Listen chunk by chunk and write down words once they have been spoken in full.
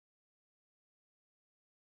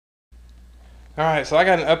Alright, so I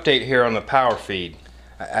got an update here on the power feed.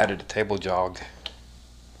 I added a table jog.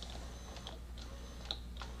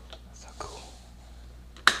 So cool.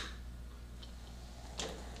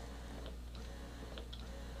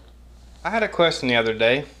 I had a question the other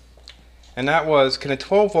day, and that was, can a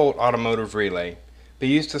 12 volt automotive relay be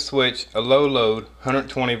used to switch a low load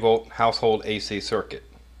 120 volt household AC circuit?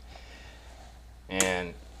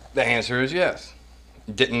 And the answer is yes.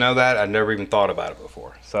 Didn't know that. I'd never even thought about it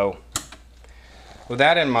before. So with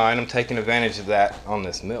that in mind, I'm taking advantage of that on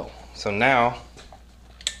this mill. So now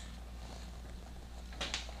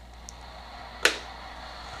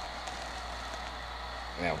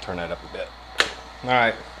I'll turn that up a bit.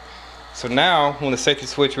 Alright, so now when the safety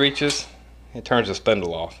switch reaches, it turns the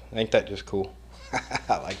spindle off. Ain't that just cool?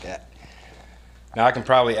 I like that. Now I can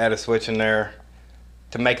probably add a switch in there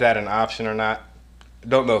to make that an option or not.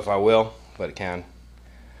 Don't know if I will, but it can.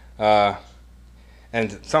 And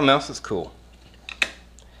something else is cool.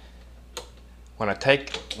 When I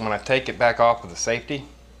take it back off of the safety,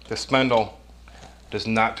 the spindle does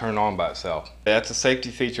not turn on by itself. That's a safety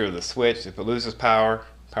feature of the switch. If it loses power,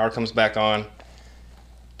 power comes back on,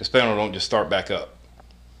 the spindle don't just start back up.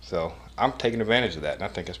 So I'm taking advantage of that, and I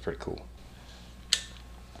think it's pretty cool.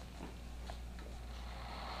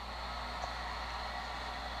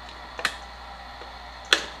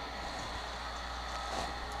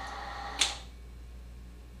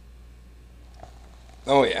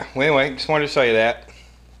 Oh yeah, well anyway, just wanted to show you that.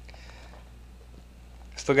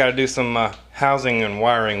 Still got to do some housing and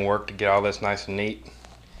wiring work to get all this nice and neat.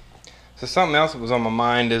 So something else that was on my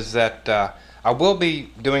mind is that I will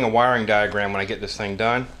be doing a wiring diagram when I get this thing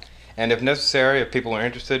done, and if necessary, if people are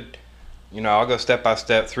interested, you know, I'll go step by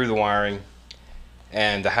step through the wiring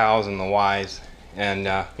and the hows and the whys,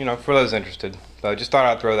 and you know, for those interested. So I just thought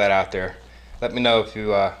I'd throw that out there. Let me know if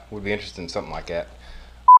you would be interested in something like that.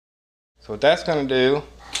 So what that's going to do,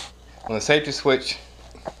 on the safety switch,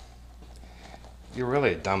 you're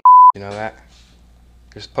really a dumb, you know that?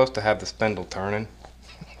 You're supposed to have the spindle turning.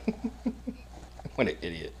 What an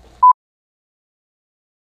idiot.